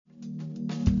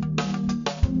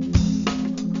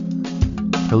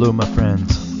Hello, my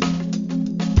friends.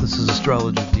 This is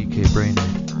astrologer DK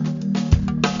Brainerd,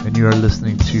 and you are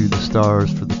listening to the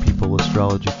Stars for the People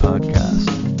Astrology Podcast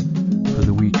for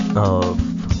the week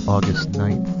of August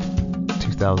 9th,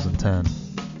 2010.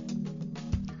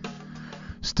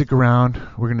 Stick around.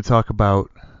 We're going to talk about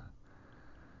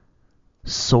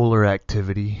solar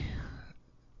activity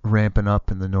ramping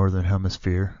up in the Northern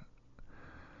Hemisphere.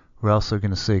 We're also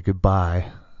going to say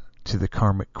goodbye to the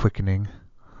karmic quickening,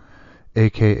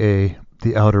 aka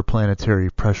the outer planetary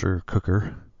pressure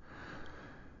cooker,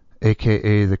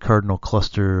 aka the cardinal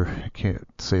cluster. I can't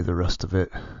say the rest of it.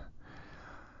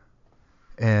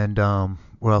 And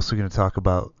we're also going to talk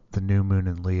about the new moon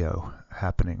in Leo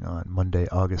happening on Monday,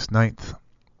 August 9th,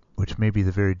 which may be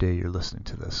the very day you're listening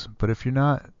to this. But if you're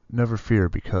not, never fear,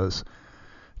 because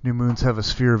new moons have a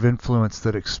sphere of influence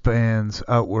that expands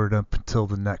outward up until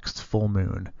the next full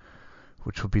moon,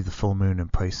 which will be the full moon in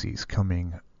Pisces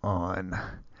coming on,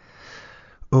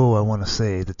 I want to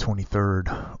say the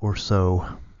 23rd or so.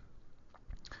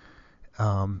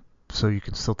 So you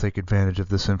can still take advantage of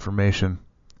this information.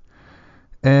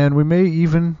 And we may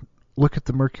even look at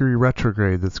the Mercury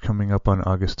retrograde that's coming up on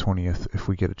August 20th if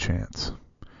we get a chance.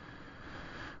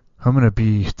 I'm going to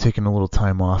be taking a little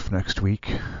time off next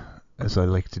week, as I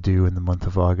like to do in the month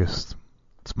of August.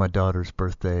 It's my daughter's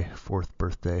birthday, 4th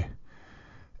birthday,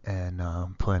 and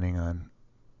I'm planning on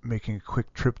making a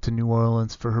quick trip to New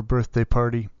Orleans for her birthday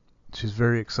party. She's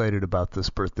very excited about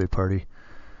this birthday party.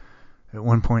 At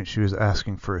one point she was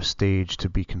asking for a stage to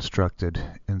be constructed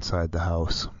inside the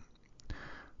house.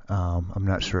 I'm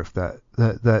not sure if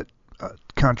that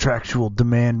contractual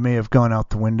demand may have gone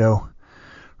out the window,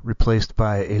 replaced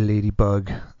by a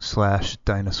ladybug /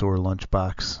 dinosaur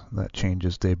lunchbox that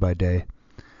changes day by day.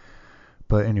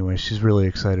 But anyway, she's really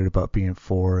excited about being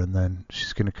 4, and then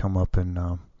she's going to come up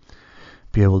and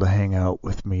be able to hang out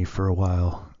with me for a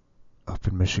while up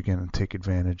in Michigan and take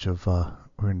advantage of, we're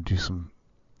going to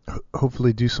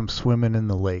hopefully do some swimming in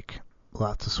the lake.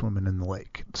 Lots of swimming in the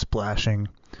lake. Splashing,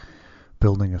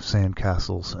 building of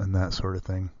sandcastles, and that sort of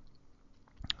thing.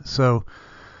 So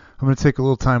I'm going to take a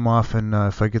little time off, and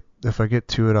if I get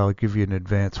to it, I'll give you an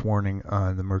advance warning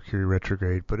on the Mercury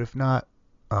retrograde. But if not,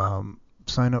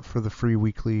 sign up for the free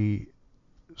weekly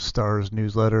Stars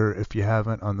newsletter if you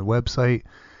haven't on the website,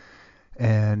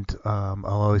 and I'll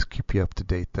always keep you up to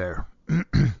date there.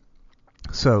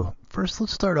 So first,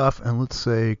 let's start off and let's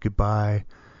say goodbye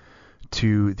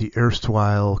to the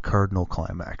erstwhile cardinal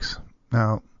climax.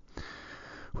 Now,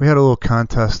 we had a little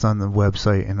contest on the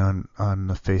website and on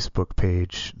the Facebook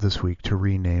page this week to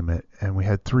rename it, and we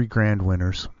had 3 grand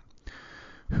winners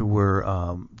who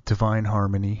were Divine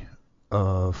Harmony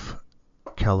of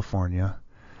California,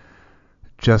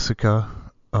 Jessica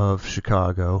of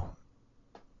Chicago,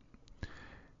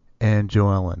 and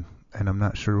Joellen. And I'm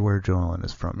not sure where Joellen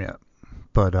is from yet.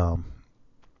 But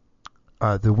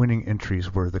the winning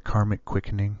entries were the Karmic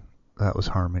Quickening, that was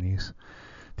Harmony's,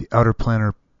 the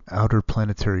Outer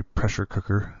Planetary Pressure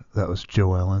Cooker, that was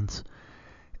Joellen's,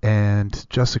 and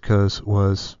Jessica's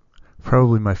was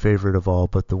probably my favorite of all,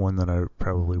 but the one that I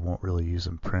probably won't really use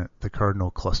in print, the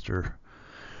Cardinal Cluster.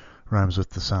 Rhymes with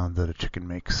the sound that a chicken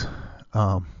makes.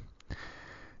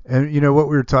 And, what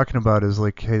we were talking about is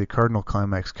like, hey, the cardinal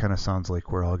climax kind of sounds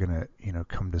like we're all going to,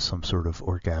 come to some sort of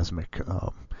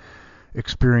orgasmic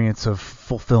experience of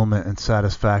fulfillment and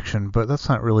satisfaction, but that's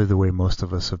not really the way most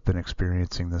of us have been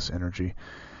experiencing this energy.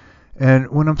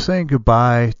 And when I'm saying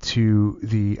goodbye to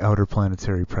the outer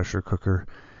planetary pressure cooker,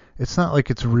 it's not like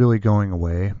it's really going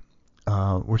away.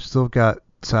 We're still got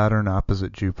Saturn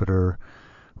opposite Jupiter.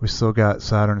 We still got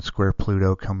Saturn square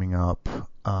Pluto coming up.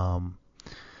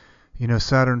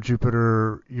 Saturn,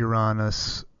 Jupiter,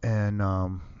 Uranus,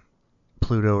 and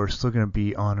Pluto are still going to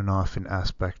be on and off in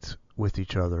aspect with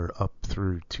each other up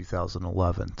through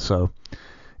 2011. So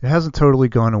it hasn't totally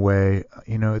gone away.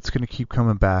 It's going to keep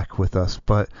coming back with us.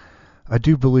 But I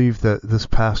do believe that this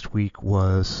past week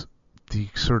was the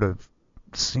sort of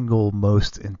single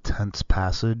most intense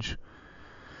passage.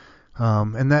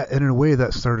 And in a way,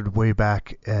 that started way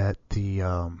back at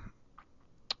the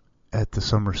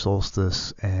summer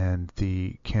solstice and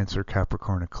the Cancer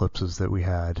Capricorn eclipses that we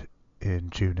had in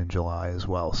June and July as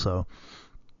well. So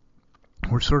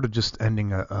we're sort of just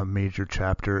ending a major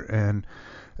chapter, and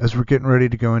as we're getting ready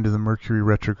to go into the Mercury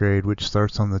retrograde, which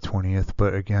starts on the 20th,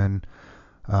 but again,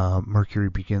 Mercury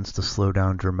begins to slow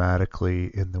down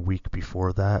dramatically in the week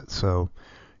before that. So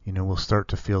we'll start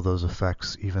to feel those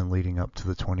effects even leading up to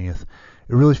the 20th.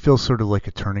 It really feels sort of like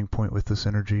a turning point with this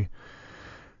energy.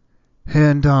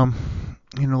 And,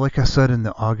 like I said in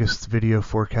the August video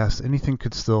forecast, anything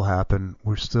could still happen.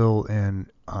 We're still in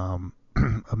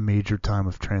a major time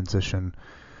of transition.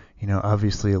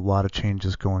 Obviously a lot of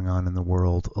changes going on in the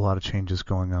world, a lot of changes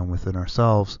going on within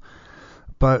ourselves,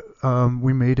 but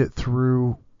we made it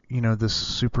through, this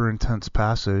super intense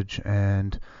passage,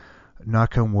 and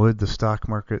knock on wood, the stock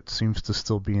market seems to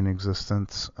still be in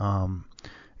existence.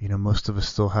 Most of us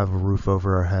still have a roof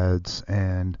over our heads,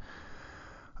 and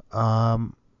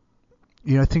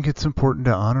I think it's important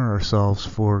to honor ourselves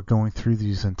for going through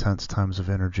these intense times of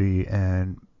energy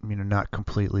and, not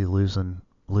completely losing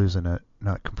it,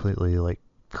 not completely like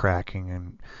cracking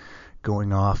and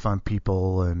going off on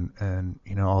people and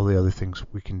all the other things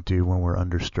we can do when we're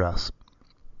under stress.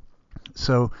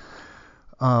 So,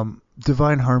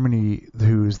 Divine Harmony,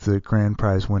 who's the grand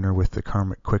prize winner with the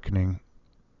Karmic Quickening,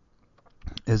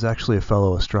 is actually a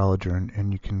fellow astrologer,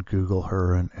 and you can Google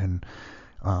her and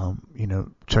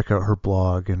check out her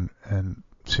blog, and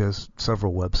she has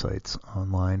several websites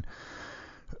online.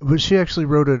 But she actually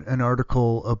wrote an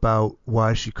article about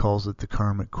why she calls it the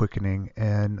Karmic Quickening,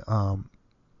 and I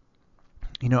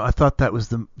thought that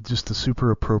was just a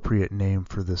super appropriate name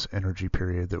for this energy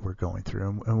period that we're going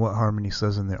through. And what Harmony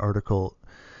says in the article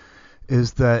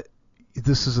is that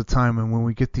this is a time when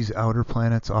we get these outer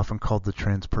planets, often called the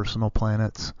transpersonal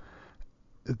planets,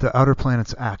 the outer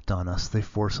planets act on us. They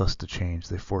force us to change.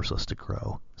 They force us to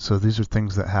grow. So these are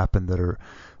things that happen that are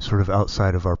sort of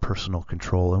outside of our personal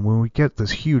control. And when we get this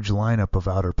huge lineup of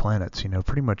outer planets,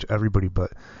 pretty much everybody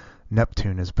but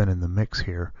Neptune has been in the mix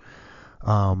here.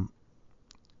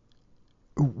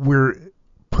 We're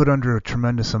put under a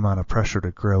tremendous amount of pressure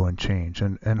to grow and change.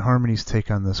 And Harmony's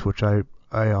take on this, which I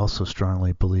also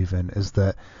strongly believe in, is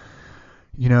that,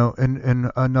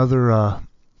 and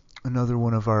another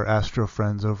one of our astro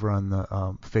friends over on the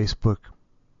Facebook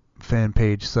fan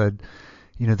page said,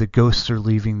 the ghosts are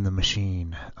leaving the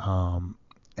machine.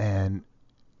 And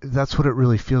that's what it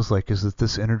really feels like, is that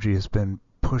this energy has been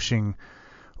pushing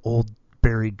old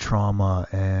buried trauma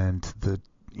and the,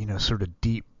 sort of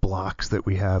deep blocks that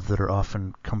we have that are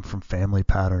often come from family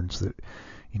patterns that,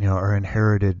 our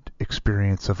inherited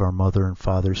experience of our mother and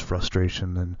father's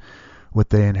frustration and what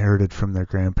they inherited from their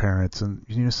grandparents. And,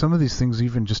 some of these things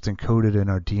even just encoded in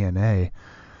our DNA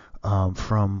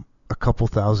from a couple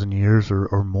thousand years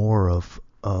or more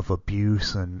of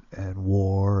abuse and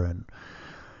war and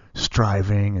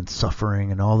striving and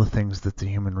suffering and all the things that the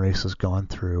human race has gone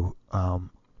through,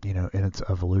 in its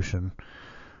evolution.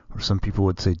 Or some people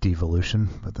would say devolution,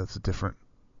 but that's a different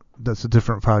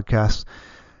podcast.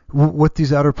 What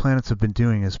these outer planets have been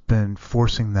doing has been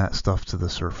forcing that stuff to the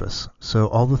surface. So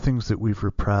all the things that we've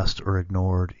repressed or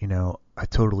ignored, I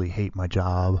totally hate my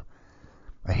job.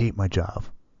 I hate my job,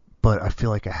 but I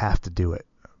feel like I have to do it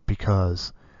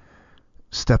because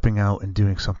stepping out and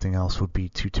doing something else would be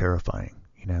too terrifying,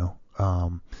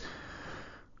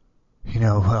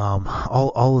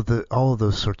 all of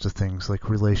those sorts of things, like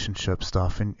relationship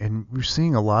stuff, and we're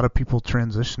seeing a lot of people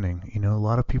transitioning, a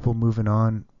lot of people moving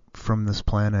on from this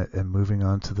planet and moving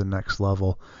on to the next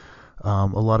level. A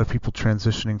lot of people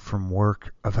transitioning from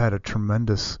work. I've had a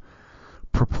tremendous,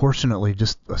 proportionately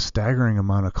just a staggering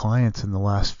amount of clients in the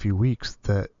last few weeks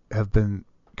that have been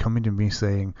coming to me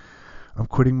saying, I'm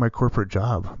quitting my corporate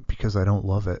job because I don't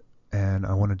love it and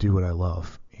I want to do what I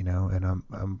love, and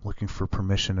I'm looking for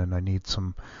permission and I need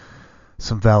some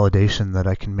validation that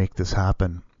I can make this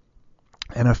happen.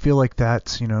 And I feel like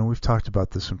that's, we've talked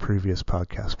about this in previous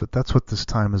podcasts, but that's what this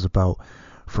time is about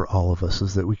for all of us,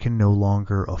 is that we can no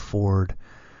longer afford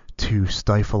to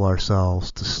stifle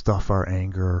ourselves, to stuff our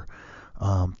anger,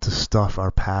 to stuff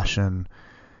our passion,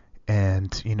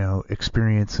 and,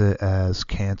 experience it as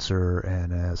cancer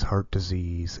and as heart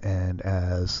disease and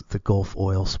as the Gulf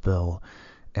oil spill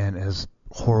and as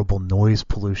horrible noise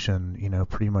pollution,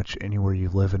 pretty much anywhere you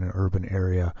live in an urban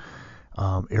area.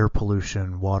 Air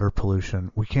pollution, water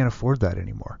pollution. We can't afford that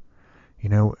anymore.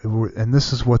 And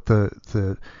this is what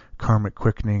the Karmic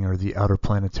Quickening or the outer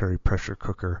planetary pressure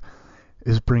cooker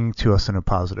is bringing to us in a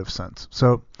positive sense.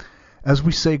 So as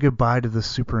we say goodbye to this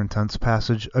super intense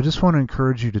passage, I just want to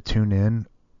encourage you to tune in,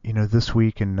 this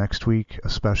week and next week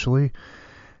especially,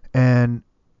 and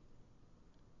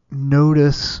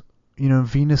notice,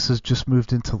 Venus has just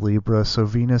moved into Libra, so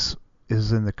Venus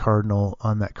is in the cardinal,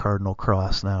 on that cardinal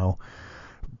cross now,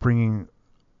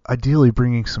 ideally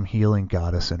bringing some healing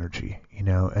goddess energy,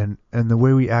 and the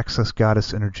way we access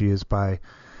goddess energy is by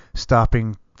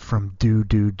stopping from do,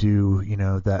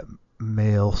 that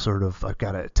male sort of, I've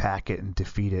got to attack it and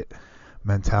defeat it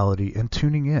mentality, and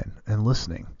tuning in and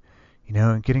listening,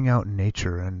 and getting out in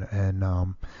nature and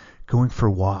going for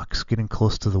walks, getting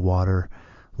close to the water,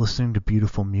 listening to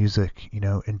beautiful music,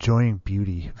 enjoying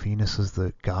beauty. Venus is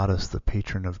the goddess, the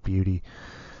patron of beauty.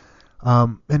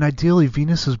 And ideally,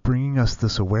 Venus is bringing us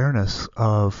this awareness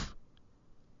of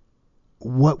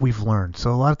what we've learned.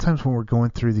 So a lot of times when we're going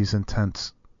through these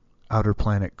intense outer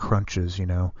planet crunches,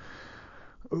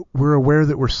 we're aware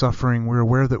that we're suffering. We're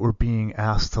aware that we're being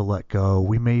asked to let go.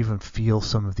 We may even feel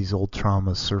some of these old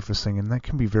traumas surfacing, and that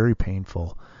can be very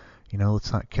painful.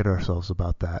 Let's not kid ourselves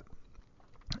about that.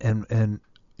 And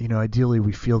ideally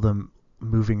we feel them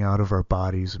moving out of our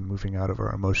bodies and moving out of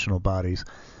our emotional bodies.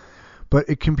 But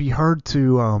it can be hard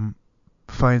to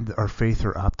find our faith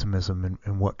or optimism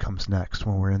in what comes next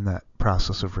when we're in that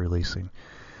process of releasing.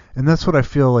 And that's what I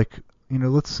feel like,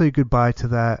 let's say goodbye to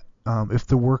that. If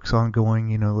the work's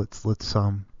ongoing, let's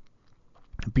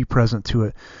be present to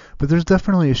it. But there's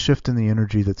definitely a shift in the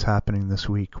energy that's happening this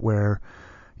week where,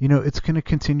 it's going to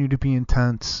continue to be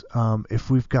intense.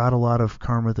 If we've got a lot of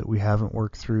karma that we haven't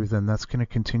worked through, then that's going to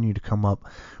continue to come up.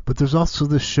 But there's also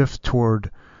this shift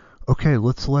toward, okay,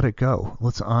 let's let it go.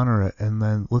 Let's honor it, and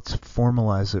then let's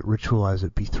formalize it, ritualize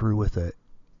it, be through with it,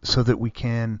 so that we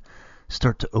can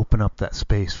start to open up that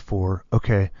space for,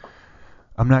 okay,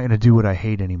 I'm not going to do what I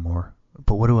hate anymore,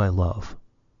 but what do I love?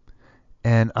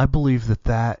 And I believe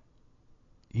that,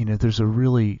 there's a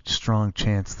really strong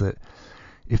chance that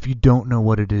if you don't know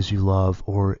what it is you love,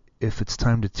 or if it's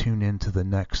time to tune into the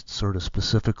next sort of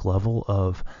specific level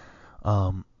of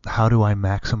how do I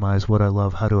maximize what I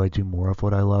love, how do I do more of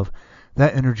what I love,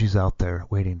 that energy's out there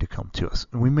waiting to come to us.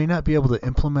 And we may not be able to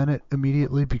implement it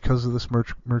immediately because of this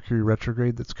Mercury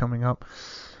retrograde that's coming up,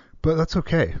 but that's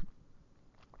okay.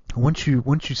 Once you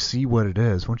see what it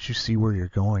is, once you see where you're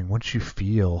going, once you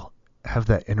have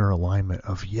that inner alignment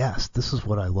of, yes, this is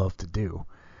what I love to do,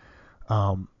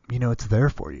 it's there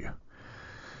for you.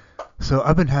 So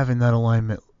I've been having that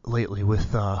alignment lately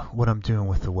with what I'm doing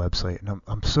with the website, and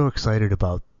I'm so excited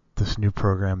about this new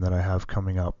program that I have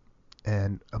coming up.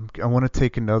 And I want to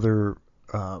take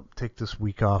this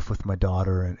week off with my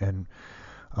daughter and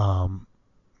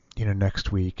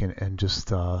next week and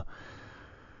just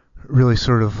really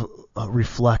sort of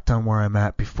reflect on where I'm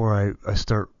at before I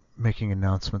start making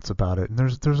announcements about it. And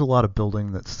there's a lot of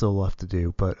building that's still left to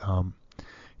do, but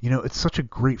it's such a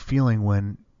great feeling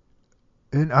when,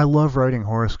 and I love writing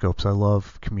horoscopes. I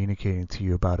love communicating to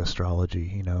you about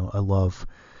astrology. I love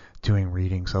doing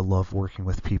readings. I love working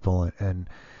with people and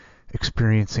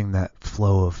experiencing that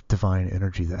flow of divine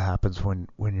energy that happens when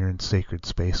you're in sacred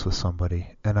space with somebody.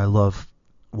 And I love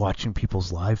watching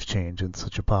people's lives change in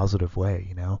such a positive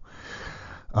way,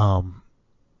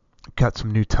 Got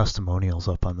some new testimonials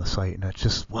up on the site, and it's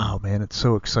just, wow, man, it's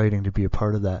so exciting to be a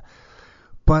part of that.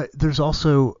 But there's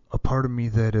also a part of me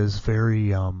that is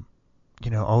very,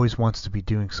 always wants to be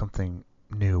doing something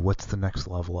new. What's the next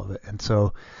level of it? And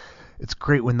so it's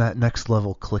great when that next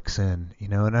level clicks in,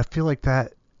 and I feel like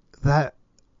that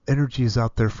energy is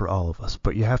out there for all of us,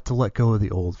 but you have to let go of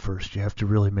the old first. You have to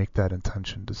really make that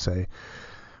intention to say,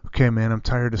 okay, man, I'm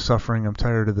tired of suffering. I'm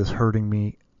tired of this hurting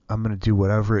me. I'm going to do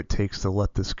whatever it takes to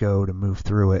let this go, to move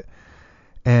through it.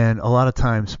 And a lot of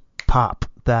times,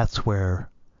 that's where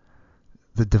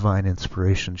the divine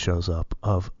inspiration shows up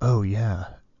of, oh yeah,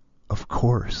 of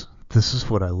course, this is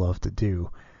what I love to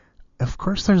do. Of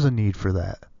course there's a need for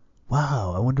that.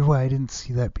 Wow, I wonder why I didn't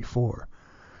see that before.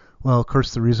 Well, of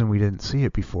course, the reason we didn't see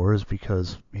it before is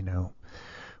because, when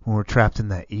we're trapped in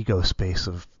that ego space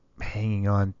of hanging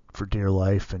on for dear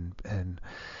life and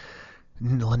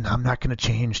I'm not going to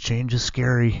change. Change is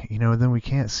scary, then we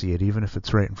can't see it, even if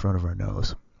it's right in front of our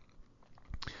nose.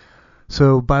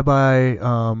 So bye-bye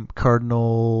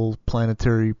cardinal,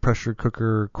 planetary, pressure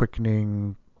cooker,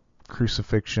 quickening,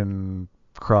 crucifixion,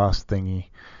 cross thingy.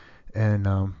 And,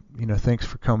 thanks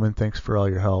for coming. Thanks for all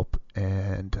your help.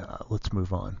 And let's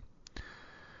move on.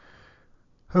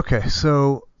 Okay,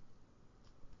 so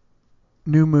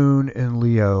new moon in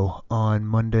Leo on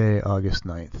Monday, August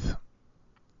 9th.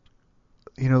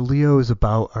 Leo is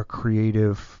about our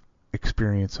creative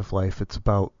experience of life. It's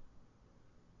about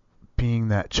being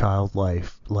that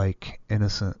childlike,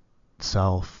 innocent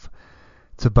self.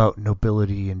 It's about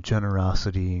nobility and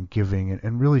generosity and giving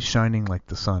and really shining like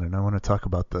the sun. And I want to talk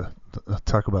about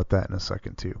that in a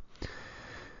second too.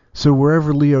 So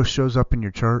wherever Leo shows up in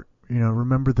your chart,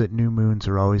 remember that new moons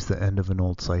are always the end of an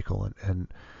old cycle. And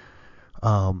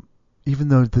even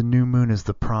though the new moon is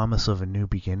the promise of a new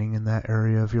beginning in that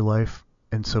area of your life,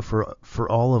 and so for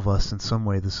all of us in some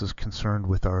way, this is concerned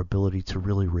with our ability to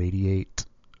really radiate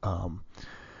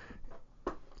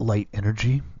light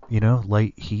energy,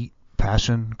 light, heat,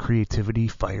 passion, creativity,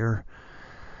 fire.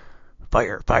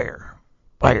 Okay,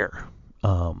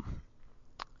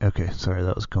 sorry,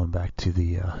 that was going back to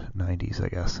the 90s, I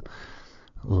guess.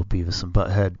 A little Beavis and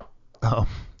Butthead.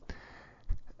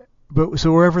 But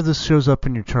so wherever this shows up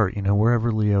in your chart,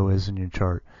 wherever Leo is in your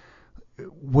chart,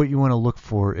 what you want to look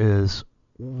for is,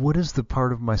 what is the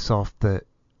part of myself that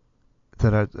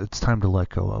it's time to let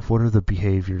go of? What are the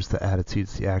behaviors, the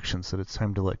attitudes, the actions that it's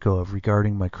time to let go of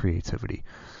regarding my creativity,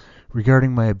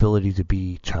 regarding my ability to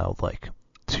be childlike,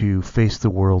 to face the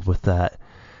world with that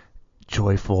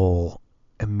joyful,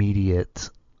 immediate,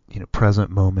 present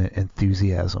moment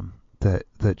enthusiasm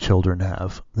that children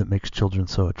have, that makes children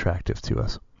so attractive to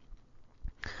us.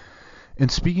 And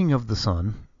speaking of the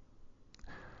sun,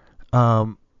 I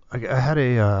had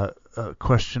a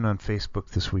question on Facebook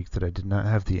this week that I did not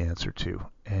have the answer to,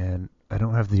 and I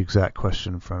don't have the exact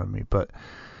question in front of me, but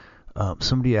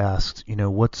somebody asked,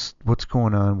 what's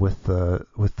going on with the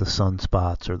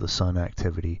sunspots or the sun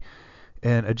activity,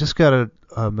 and I just got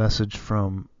a message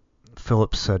from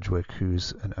Philip Sedgwick,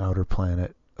 who's an outer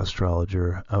planet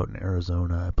astrologer out in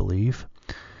Arizona, I believe,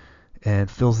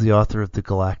 and Phil's the author of the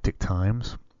Galactic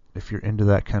Times. If you're into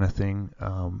that kind of thing,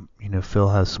 Phil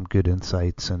has some good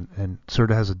insights and sort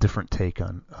of has a different take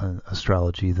on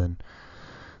astrology than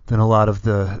a lot of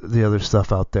the other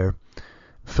stuff out there.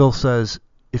 Phil says,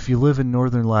 if you live in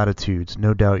northern latitudes,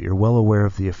 no doubt you're well aware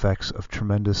of the effects of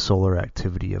tremendous solar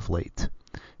activity of late.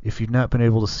 If you've not been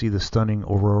able to see the stunning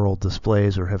auroral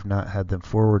displays or have not had them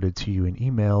forwarded to you in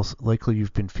emails, likely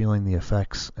you've been feeling the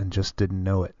effects and just didn't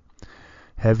know it.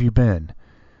 Have you been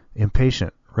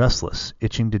impatient, restless,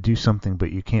 itching to do something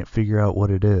but you can't figure out what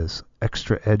it is,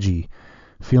 extra edgy,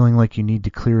 feeling like you need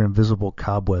to clear invisible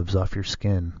cobwebs off your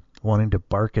skin, wanting to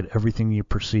bark at everything you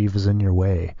perceive is in your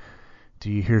way?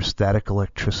 Do you hear static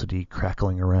electricity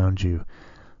crackling around you?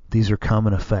 These are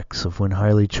common effects of when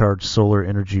highly charged solar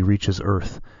energy reaches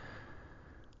Earth.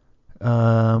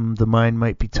 The mind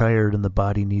might be tired and the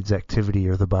body needs activity,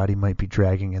 or the body might be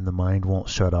dragging and the mind won't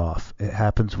shut off. It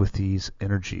happens with these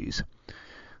energies.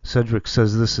 Sedgwick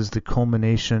says this is the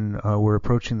culmination, we're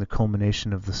approaching the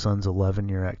culmination of the sun's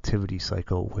 11-year activity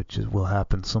cycle, which will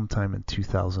happen sometime in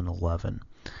 2011.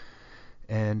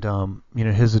 And,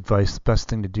 his advice, the best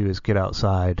thing to do is get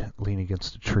outside, lean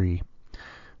against a tree,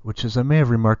 which, as I may have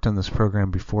remarked on this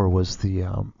program before, is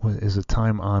a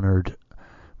time-honored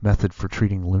method for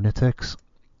treating lunatics,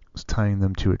 is tying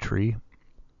them to a tree.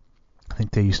 I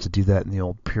think they used to do that in the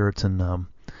old Puritan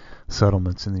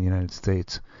settlements in the United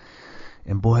States.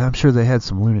 And boy, I'm sure they had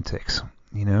some lunatics.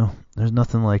 There's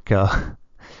nothing like a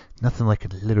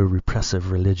little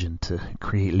repressive religion to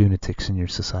create lunatics in your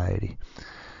society.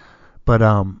 But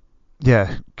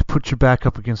put your back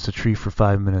up against a tree for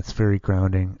 5 minutes. Very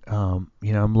grounding.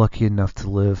 I'm lucky enough to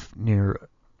live near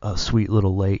a sweet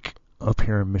little lake up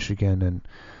here in Michigan, and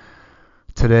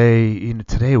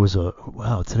today was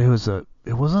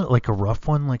it wasn't like a rough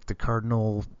one like the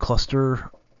cardinal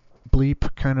cluster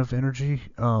bleep kind of energy.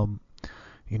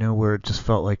 Where it just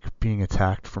felt like being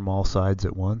attacked from all sides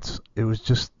at once. It was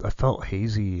just, I felt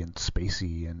hazy and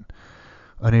spacey and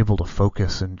unable to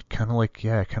focus, and kind of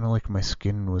like my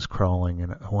skin was crawling,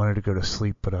 and I wanted to go to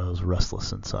sleep, but I was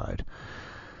restless inside.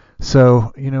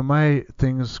 So, my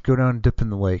thing is go down and dip in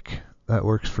the lake. That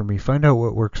works for me. Find out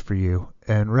what works for you,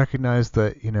 and recognize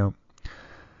that,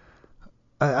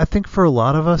 I think for a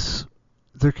lot of us,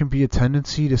 there can be a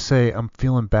tendency to say, I'm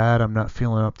feeling bad, I'm not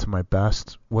feeling up to my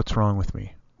best, what's wrong with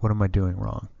me? What am I doing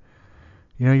wrong?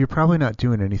 You're probably not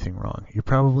doing anything wrong. You're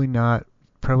probably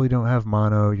don't have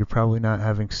mono, you're probably not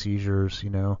having seizures,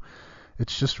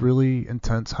 It's just really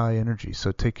intense high energy,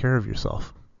 so take care of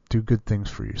yourself. Do good things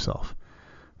for yourself.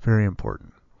 Very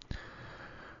important.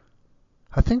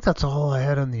 I think that's all I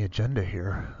had on the agenda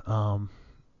here.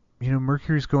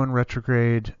 Mercury's going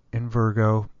retrograde in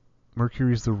Virgo.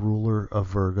 Mercury's the ruler of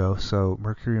Virgo, so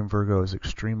Mercury in Virgo is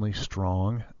extremely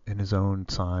strong in his own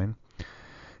sign.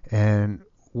 And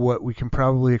what we can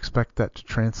probably expect that to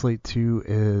translate to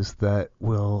is that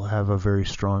we'll have a very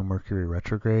strong Mercury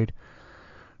retrograde.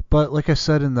 But like I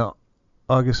said in the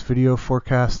August video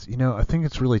forecast, I think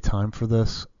it's really time for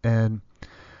this. And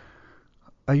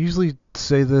I usually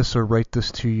say this or write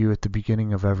this to you at the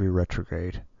beginning of every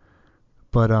retrograde.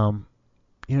 But,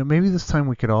 maybe this time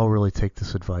we could all really take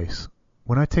this advice.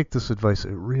 When I take this advice,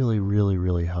 it really, really,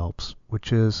 really helps,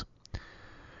 which is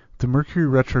the Mercury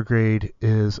retrograde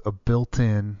is a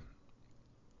built-in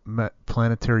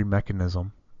planetary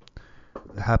mechanism.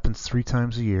 It happens 3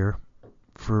 times a year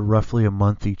for roughly a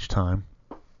month each time.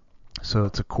 So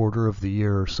it's a quarter of the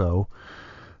year or so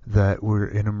that we're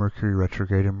in a Mercury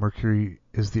retrograde, and Mercury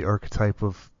is the archetype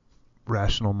of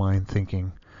rational mind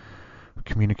thinking,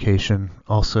 communication,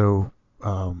 also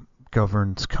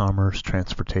governs commerce,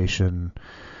 transportation,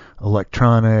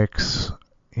 electronics,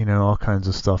 all kinds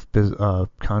of stuff,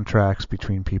 contracts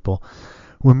between people.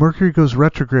 When Mercury goes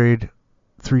retrograde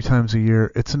 3 times a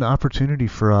year, it's an opportunity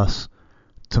for us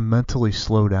to mentally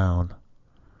slow down,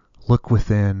 look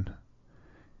within.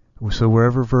 So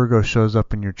wherever Virgo shows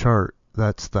up in your chart,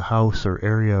 that's the house or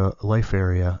area, life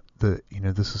area that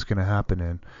this is going to happen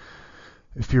in.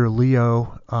 If you're a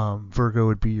Leo, Virgo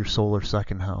would be your solar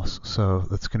second house, so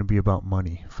that's going to be about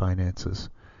money, finances.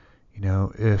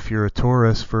 If you're a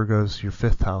Taurus, Virgo's your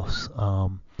fifth house.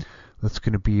 That's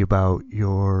going to be about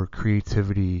your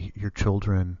creativity, your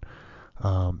children,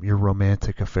 your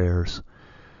romantic affairs.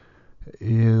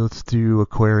 Let's do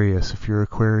Aquarius. If you're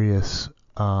Aquarius,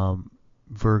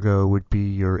 Virgo would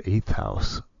be your eighth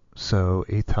house. So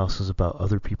eighth house is about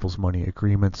other people's money,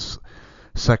 agreements,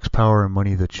 sex, power, and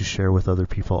money that you share with other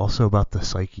people. Also about the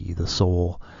psyche, the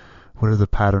soul. What are the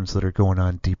patterns that are going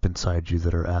on deep inside you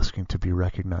that are asking to be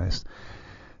recognized?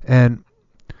 And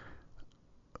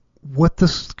what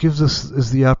this gives us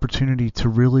is the opportunity to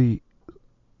really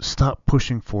stop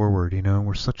pushing forward.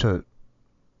 We're such a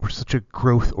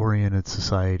growth-oriented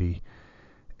society,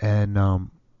 and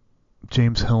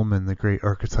James Hillman, the great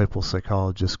archetypal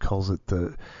psychologist, calls it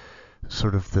the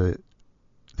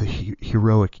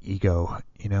heroic ego.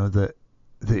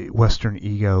 The Western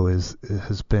ego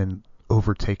has been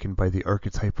overtaken by the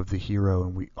archetype of the hero,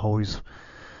 and we're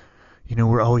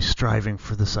always striving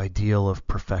for this ideal of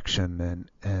perfection,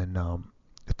 and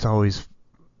it's always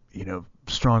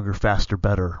stronger, faster,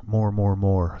 better, more,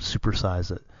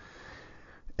 supersize it.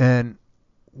 And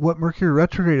what Mercury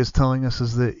retrograde is telling us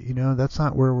is that that's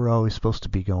not where we're always supposed to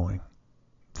be going.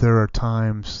 There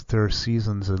are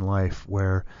seasons in life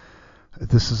where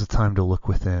this is a time to look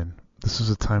within. This is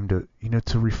a time to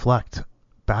to reflect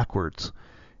backwards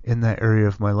in that area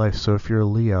of my life. So if you're a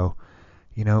Leo,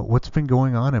 what's been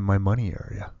going on in my money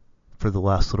area for the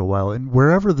last little while, and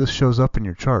wherever this shows up in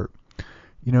your chart,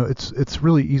 it's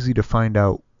really easy to find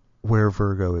out where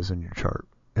Virgo is in your chart,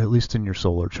 at least in your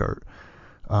solar chart.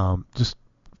 Just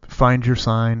find your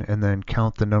sign and then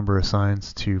count the number of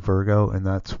signs to Virgo, and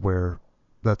that's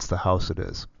the house it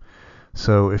is.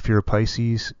 So if you're a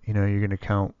Pisces, you're going to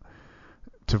count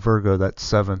to Virgo, that's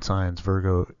 7 signs.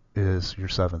 Virgo is your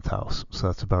 7th house, so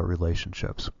that's about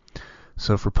relationships.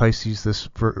 So for Pisces, this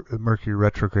Mercury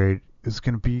retrograde is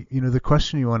going to be, the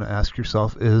question you want to ask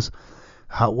yourself is,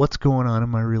 what's going on in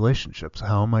my relationships?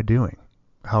 How am I doing?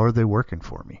 How are they working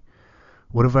for me?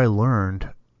 What have I learned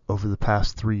over the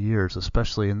past 3 years,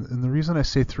 especially? And the reason I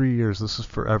say 3 years, this is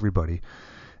for everybody,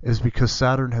 is because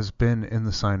Saturn has been in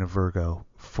the sign of Virgo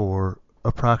for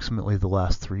approximately the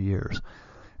last 3 years.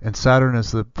 And Saturn,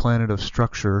 as the planet of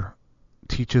structure,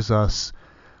 teaches us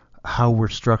how we're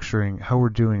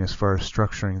doing as far as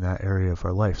structuring that area of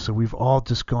our life. So we've all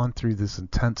just gone through this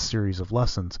intense series of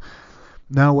lessons.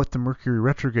 Now what the Mercury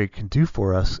retrograde can do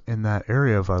for us in that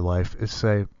area of our life is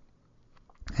say,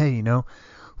 hey,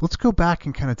 let's go back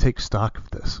and kind of take stock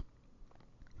of this.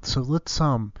 So let's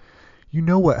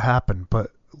what happened,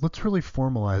 but let's really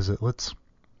formalize it. Let's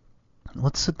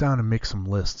sit down and make some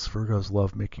lists. Virgos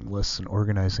love making lists and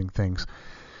organizing things.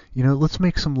 Let's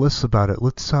make some lists about it.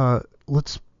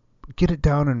 Let's get it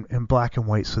down in black and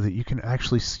white so that you can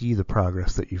actually see the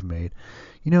progress that you've made.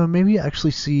 Maybe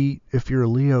actually see, if you're a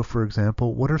Leo, for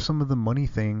example, what are some of the money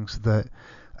things that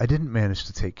I didn't manage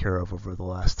to take care of over the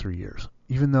last 3 years,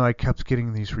 even though I kept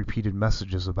getting these repeated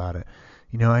messages about it.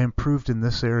 I improved in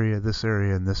this area, and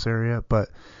this area, but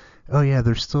oh yeah,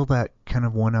 there's still that kind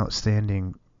of one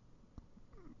outstanding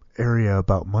area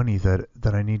about money that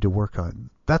I need to work on.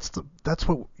 That's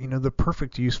what the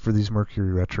perfect use for these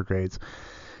Mercury retrogrades.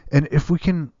 And if we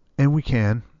can,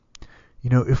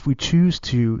 if we choose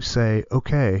to say,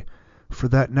 okay, for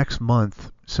that next month,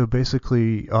 so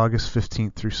basically August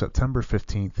 15th through September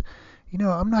 15th,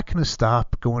 I'm not going to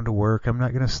stop going to work. I'm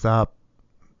not going to stop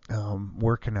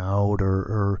working out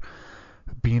or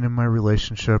being in my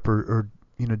relationship or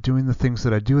doing the things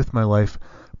that I do with my life.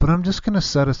 But I'm just going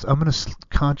to I'm going to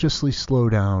consciously slow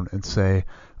down and say,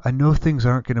 I know things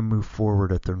aren't going to move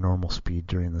forward at their normal speed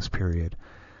during this period.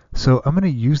 So I'm going to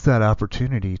use that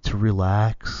opportunity to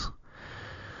relax,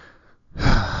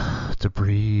 to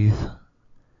breathe.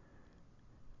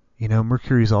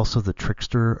 Mercury is also the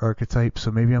trickster archetype, so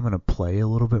maybe I'm going to play a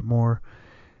little bit more,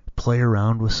 play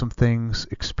around with some things,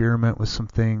 experiment with some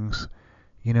things,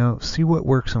 see what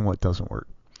works and what doesn't work.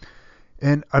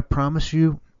 And I promise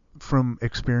you, from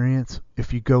experience,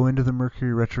 if you go into the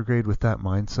Mercury retrograde with that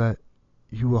mindset,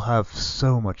 you will have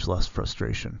so much less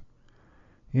frustration.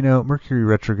 Mercury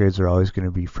retrogrades are always going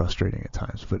to be frustrating at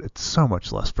times, but it's so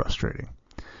much less frustrating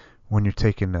when you're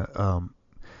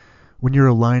when you're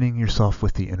aligning yourself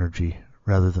with the energy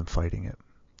rather than fighting it.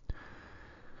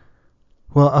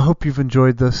 Well, I hope you've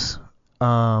enjoyed this.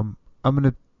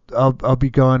 I'll be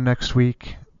gone next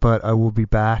week, but I will be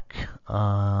back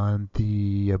on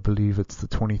I believe it's the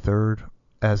 23rd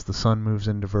as the sun moves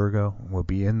into Virgo. We'll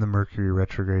be in the Mercury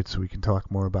retrograde, so we can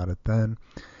talk more about it then.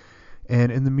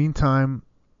 And in the meantime,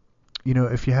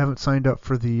 if you haven't signed up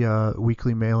for the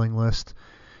weekly mailing list,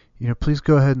 please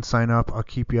go ahead and sign up. I'll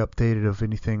keep you updated of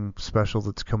anything special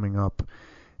that's coming up.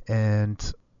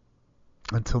 And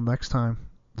until next time,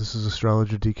 this is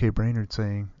astrologer DK Brainerd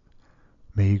saying,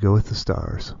 may you go with the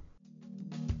stars.